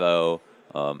quick 5-0.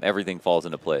 Everything falls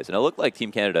into place. And it looked like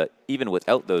Team Canada, even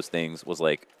without those things, was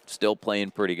like still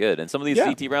playing pretty good. And some of these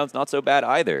CT rounds not so bad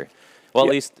either. Well,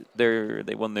 at least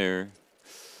they've won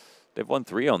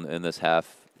 3 in this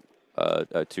half.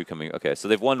 2 coming. Okay, so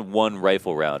they've won 1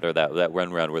 rifle round, or that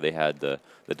one round where they had the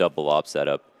double op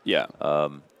setup. Yeah.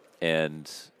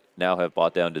 And now have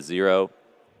bought down to 0.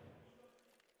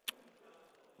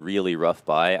 Really rough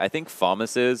buy. I think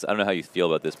FAMAS is. I don't know how you feel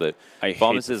about this, but I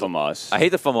FAMAS hate the FAMAS. I hate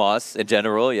the FAMAS in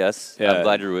general. Yes, Yeah. I'm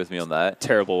glad you're with me on that.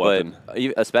 Terrible weapon. But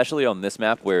especially on this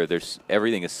map where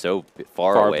everything is so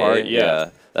far away. Apart,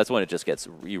 yeah. That's when it just gets.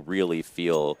 You really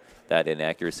feel that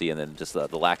inaccuracy, and then just the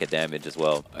lack of damage as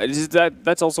well.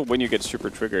 That's also when you get super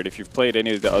triggered. If you've played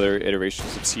any of the other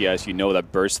iterations of CS, you know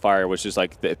that burst fire was just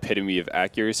like the epitome of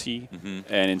accuracy.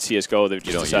 And in CSGO, they've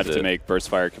just decided to make burst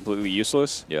fire completely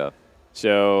useless. Yeah.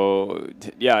 So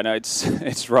yeah, no,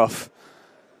 it's rough.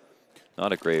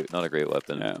 Not a great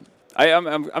weapon. Yeah.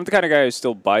 I'm the kind of guy who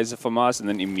still buys the FAMAS and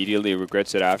then immediately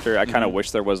regrets it after. I kind of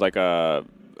wish there was like a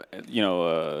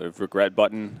regret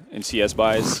button in CS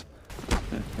buys,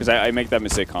 because I make that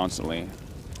mistake constantly.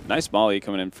 Nice molly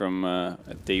coming in from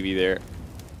Davey there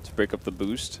to break up the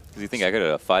boost. Does you think I could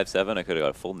have got a 5-7? I could have got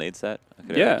a full nade set. I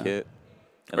could have got a kit.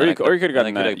 Or you could have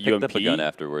gotten a UMP. Up a gun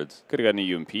afterwards. Could have gotten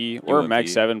a UMP or a Mag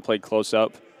 7 played close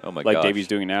up. Oh my like gosh. Davey's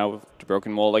doing now with the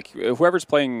broken wall. Like whoever's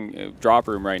playing drop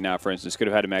room right now, for instance, could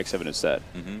have had a Mag 7 instead.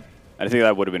 And I think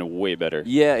that would have been way better.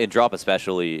 Yeah, in drop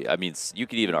especially. I mean, you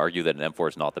could even argue that an M4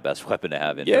 is not the best weapon to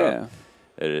have in drop.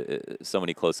 So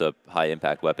many close-up,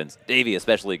 high-impact weapons. Davey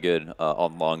especially good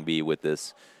on long B with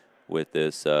this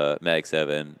Mag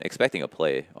 7. Expecting a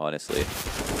play, honestly.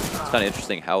 It's kind of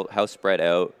interesting how spread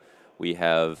out we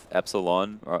have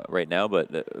Epsilon right now,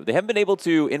 but they haven't been able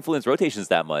to influence rotations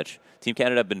that much. Team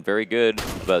Canada have been very good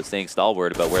about staying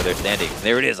stalwart about where they're standing. And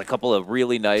there it is, a couple of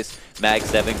really nice Mag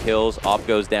 7 kills. Op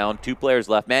goes down, 2 players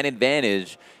left. Man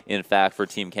advantage, in fact, for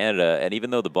Team Canada. And even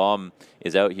though the bomb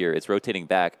is out here, it's rotating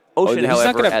back. Ocean,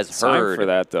 however, has heard for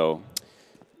that though.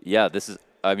 Yeah, this is.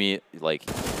 I mean, like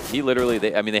he literally.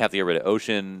 They have to get rid of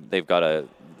Ocean. They've got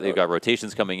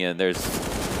rotations coming in.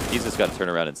 He's just got to turn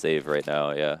around and save right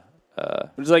now. Yeah.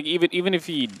 It's like even if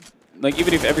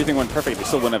everything went perfect, they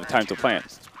still wouldn't have time to plan.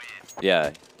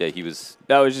 Yeah, he was.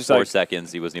 That was just 4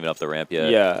 seconds. He wasn't even up the ramp yet.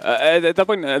 Yeah, at that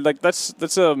point,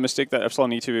 that's a mistake that Epsilon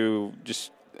need to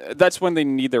just. That's when they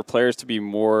need their players to be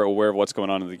more aware of what's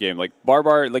going on in the game. Like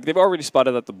Barbar, like they've already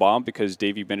spotted at the bomb because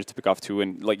Davey managed to pick off 2,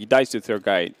 and like he dies to the third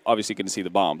guy, obviously going to see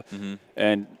the bomb.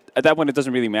 And at that point, it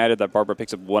doesn't really matter that Barbar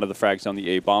picks up one of the frags on the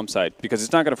A bomb side because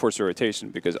it's not going to force a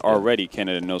rotation because already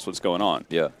Canada knows what's going on.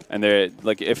 Yeah. And they're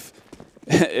like if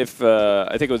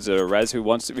I think it was Rez who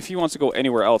if he wants to go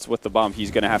anywhere else with the bomb,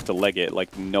 he's going to have to leg it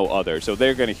like no other. So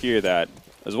they're going to hear that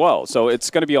as well. So it's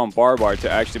going to be on Barbar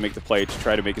to actually make the play to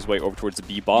try to make his way over towards the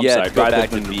B bomb side rather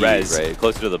than B, Rez. Right,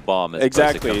 closer to the bomb.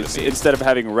 Exactly. Instead of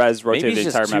having Rez rotate the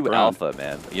entire map around. Alpha,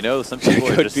 man. You know, some people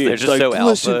are just they're just like, so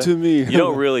listen alpha. To me. You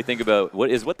don't really think about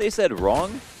what they said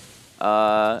wrong.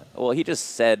 Well, he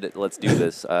just said, "Let's do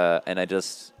this," and I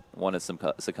just want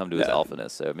to succumb to his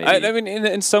alphaness. So maybe. I mean,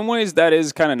 in some ways, that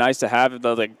is kind of nice to have.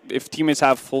 Like, if teammates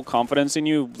have full confidence in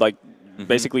you, like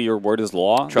basically your word is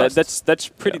law. Trust. That's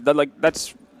pretty.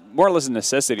 That's more or less a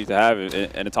necessity to have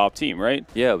in a top team, right?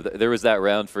 Yeah, there was that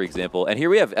round, for example, and here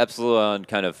we have Epsilon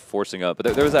kind of forcing up,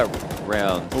 but there was that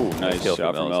round. Ooh, nice shot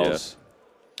from Els.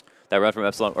 Yeah. That round from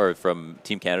Epsilon or from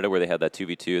Team Canada where they had that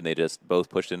 2v2 and they just both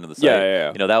pushed into the site.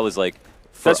 Yeah. You know, that was like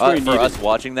for us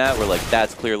watching that, we're like,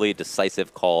 that's clearly a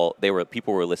decisive call.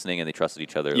 People were listening and they trusted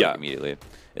each other like, immediately.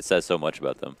 It says so much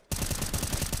about them.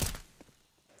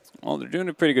 Well, they're doing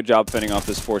a pretty good job fending off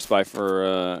this force buy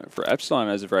for Epsilon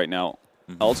as of right now.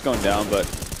 El's going down, but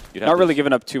not really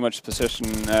giving up too much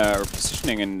positioning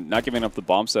and not giving up the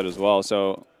bomb set as well.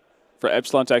 So for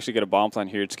Epsilon to actually get a bomb plan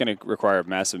here, it's going to require a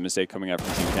massive mistake coming out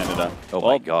from Team Canada. Oh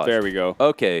my gosh. There we go.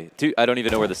 Okay, I don't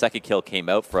even know where the second kill came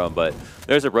out from, but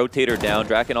there's a rotator down.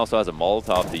 Draken also has a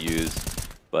Molotov to use,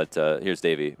 but here's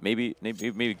Davey. Maybe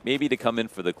to come in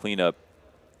for the cleanup.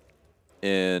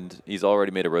 And he's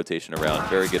already made a rotation around.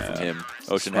 Very good from him.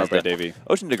 Ocean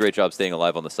Ocean did a great job staying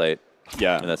alive on the site.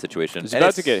 Yeah, in that situation. It's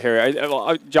about to get hairy.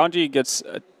 John G gets,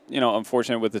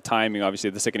 unfortunate with the timing. Obviously,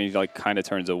 the second he kind of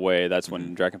turns away, that's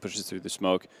when Draken pushes through the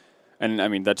smoke. And I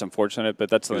mean, that's unfortunate, but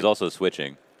that's. He was also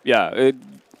switching. Yeah,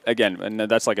 and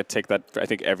that's like a tick that I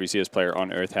think every CS player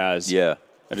on Earth has. Yeah,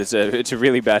 and it's a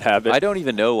really bad habit. I don't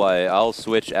even know why. I'll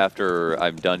switch after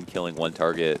I'm done killing one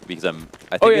target because I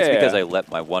think it's because I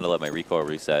want to let my recoil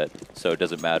reset, so it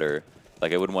doesn't matter.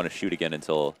 Like I wouldn't want to shoot again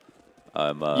until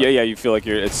yeah, you feel like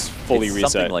it's fully it's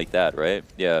reset. Something like that, right?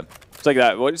 Yeah. It's like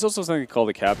that. Well, it's also something called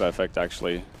the Kappa effect,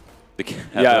 actually. The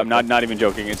Kappa yeah, effect? I'm not even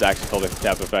joking. It's actually called the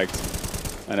Kappa effect.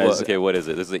 And well, okay, what is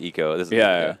it? This is the eco. This is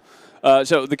yeah.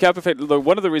 So the Kappa effect,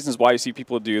 one of the reasons why you see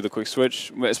people do the quick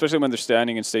switch, especially when they're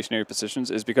standing in stationary positions,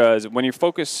 is because when you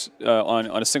focus on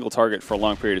a single target for a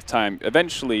long period of time,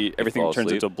 eventually everything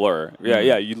turns into a blur. Yeah,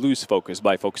 yeah, you lose focus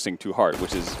by focusing too hard,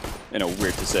 which is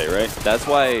weird to say, right? That's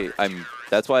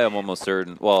why I'm almost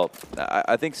certain. Well,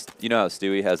 I think you know how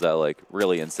Stewie has that like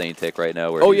really insane tick right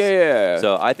now. Where yeah.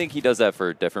 So I think he does that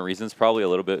for different reasons. Probably a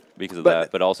little bit because of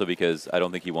that, but also because I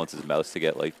don't think he wants his mouse to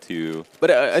get like too.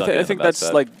 But I think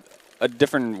that's like a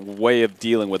different way of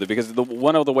dealing with it, because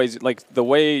one of the ways, like the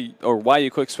way or why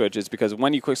you quick switch is because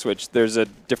when you quick switch, there's a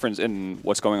difference in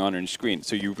what's going on your screen,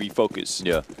 so you refocus.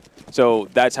 Yeah. So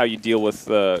that's how you deal with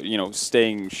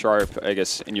staying sharp, I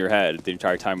guess, in your head the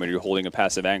entire time when you're holding a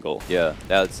passive angle. Yeah,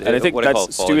 and I think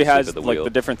Stewie has like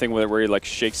the different thing with it where he like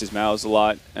shakes his mouse a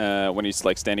lot when he's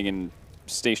like standing in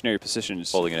stationary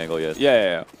positions, holding an angle.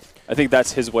 Yeah. I think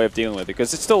that's his way of dealing with it,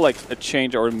 because it's still like a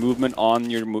change or a movement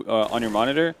on your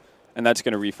monitor. And that's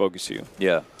going to refocus you.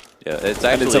 Yeah. It's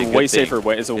actually a way safer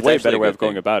way. It's a way better way of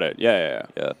going about it. Yeah.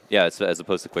 It's, as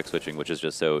opposed to quick switching, which is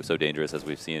just so dangerous, as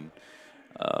we've seen.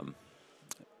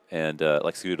 And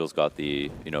like Scoodle's got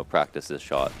the practice this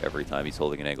shot every time he's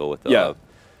holding an angle with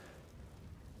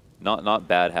not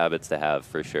bad habits to have,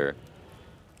 for sure.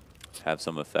 Have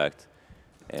some effect.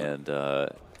 And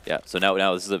yeah, so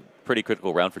now this is a pretty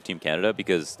critical round for Team Canada,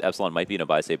 because Epsilon might be in a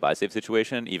buy save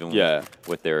situation, even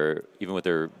with their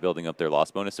building up their loss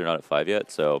bonus. They're not at 5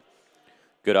 yet, so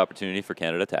good opportunity for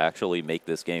Canada to actually make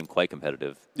this game quite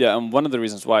competitive. Yeah, and one of the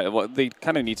reasons why they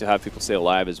kind of need to have people stay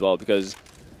alive as well, because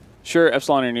sure,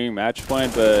 Epsilon are nearing match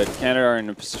point, but Canada are in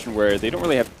a position where they don't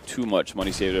really have too much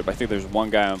money saved up. I think there's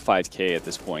one guy on 5K at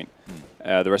this point.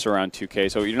 The rest are around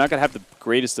 2K, so you're not going to have the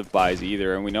greatest of buys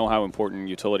either, and we know how important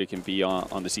utility can be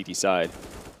on the CT side.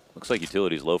 Looks like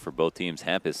utility's low for both teams.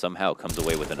 Hampus somehow comes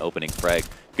away with an opening frag.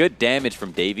 Good damage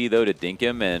from Davey, though, to dink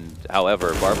him, and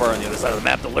however, Barbar on the other side of the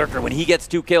map, the Lurker, when he gets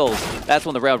 2 kills, that's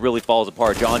when the round really falls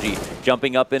apart. Jonji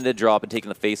jumping up into drop and taking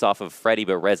the face off of Freddy,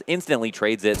 but Rez instantly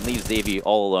trades it and leaves Davey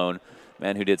all alone.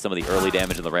 Man who did some of the early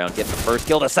damage in the round, gets the first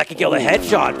kill, the second kill, the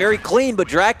headshot, very clean, but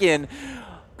Draken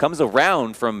comes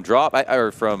around from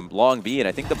from long B, and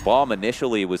I think the bomb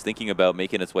initially was thinking about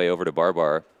making its way over to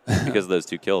Barbar because of those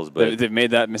 2 kills. But they've made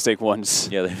that mistake once.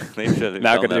 Yeah, they've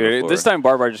not going to do it. This time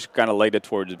Barbar just kind of laid it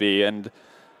towards B, and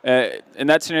in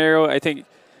that scenario, I think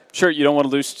sure you don't want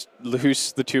to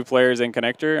lose the 2 players and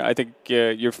connector. I think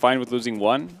you're fine with losing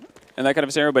 1. In that kind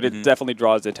of scenario, but it definitely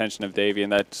draws the attention of Davey,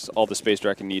 and that's all the space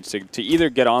Draken needs to either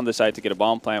get on the side to get a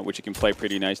bomb plant, which he can play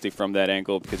pretty nicely from that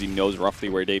angle because he knows roughly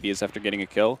where Davey is after getting a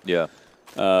kill. Yeah.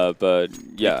 But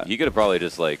yeah. He could have probably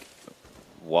just like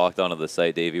walked onto the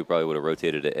site. Davey probably would have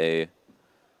rotated to A.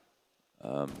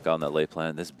 Gotten that late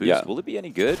plan. This boost, will it be any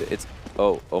good? It's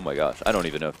oh my gosh, I don't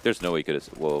even know. There's no way he could have.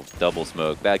 Whoa, double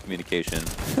smoke, bad communication.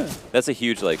 That's a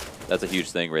huge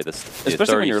thing, right? This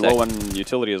especially when you're low on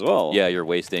utility as well. Yeah, you're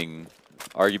wasting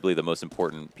arguably the most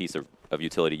important piece of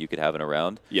utility you could have in a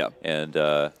round. Yeah, and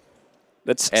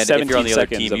that's and 17 if you're on the other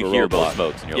team, you hear both block.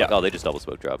 Smokes, and you're like, oh, they just double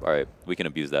smoke drop. All right, we can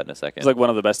abuse that in a second. It's like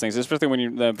one of the best things, especially when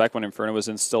you back when Inferno was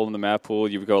still in the map pool.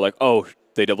 You would go like, oh,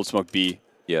 they double smoke B.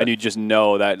 Yeah. And you just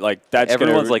know that that's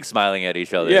everyone's like smiling at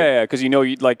each other. Yeah, because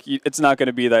it's not going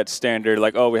to be that standard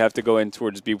like, oh, we have to go in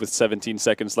towards B with 17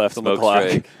 seconds left on the clock.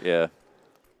 Strike. Yeah.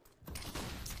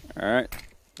 All right.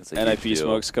 NIP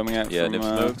smokes coming out. Yeah, from, NIP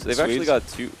smokes. They've actually got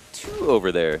two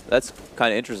over there. That's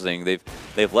kind of interesting.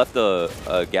 They've left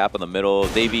a gap in the middle.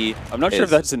 Davey. I'm not sure if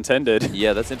that's intended.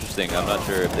 Yeah, that's interesting. I'm not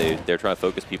sure if they're trying to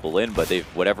focus people in, but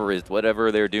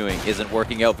whatever they're doing isn't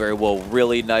working out very well.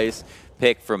 Really nice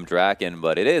pick from Draken,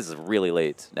 but it is really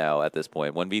late now at this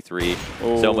point.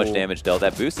 1v3, so much damage dealt.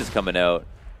 That boost is coming out.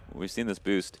 We've seen this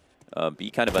boost be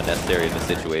kind of unnecessary in this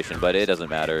situation, but it doesn't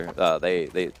matter.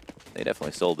 They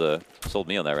definitely sold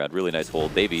me on that round. Really nice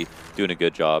hold. Davey doing a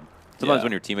good job. Sometimes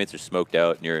when your teammates are smoked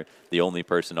out and you're the only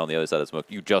person on the other side of the smoke,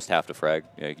 you just have to frag.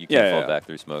 You can't fall back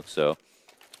through smoke. So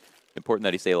important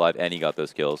that he stay alive and he got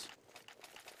those kills.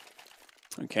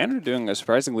 And Canada doing a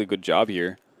surprisingly good job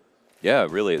here. Yeah,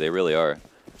 really, they really are.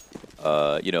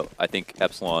 I think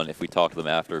Epsilon, if we talk to them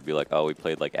after, would be like, oh, we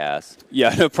played like ass.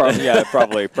 Yeah, no problem. Yeah,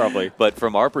 probably. But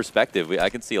from our perspective, I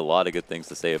can see a lot of good things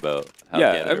to say about how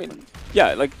Canada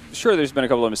sure, there's been a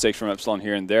couple of mistakes from Epsilon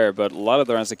here and there, but a lot of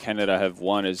the rounds that Canada have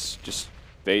won is just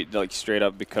straight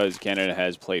up because Canada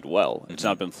has played well. It's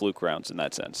not been fluke rounds in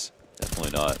that sense.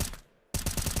 Definitely not.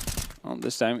 Well,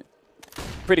 this time,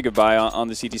 pretty good buy on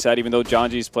the CT side. Even though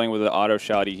Janji's playing with an auto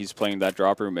shotty, he's playing that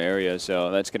drop room area,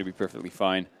 so that's going to be perfectly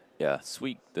fine. Yeah,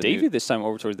 sweet. Davey this time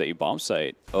over towards the A-bomb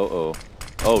site. Oh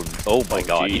my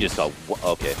God, geez. he just got,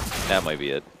 okay, that might be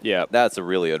it. Yeah. That's a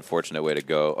really unfortunate way to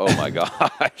go. Oh my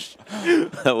gosh.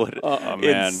 What an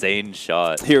insane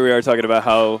shot. Here we are talking about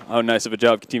how nice of a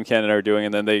job Team Canada are doing,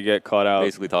 and then they get caught out.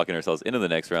 Basically talking ourselves into the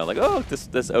next round, like, oh,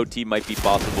 this OT might be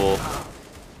possible.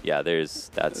 Yeah,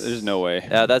 there's no way.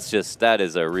 Yeah, that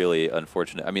is a really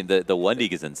unfortunate. I mean, the one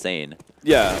league is insane.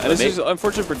 Yeah, and this is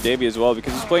unfortunate for Davey as well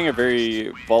because he's playing a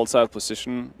very volatile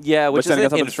position. Yeah, which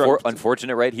is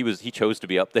unfortunate, right? He chose to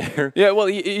be up there. Yeah, well,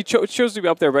 he chose to be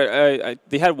up there, but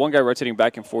they had one guy rotating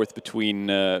back and forth between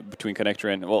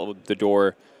connector and the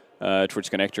door towards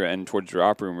connector and towards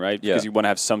drop room, right? Because you want to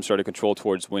have some sort of control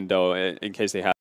towards window in case they have.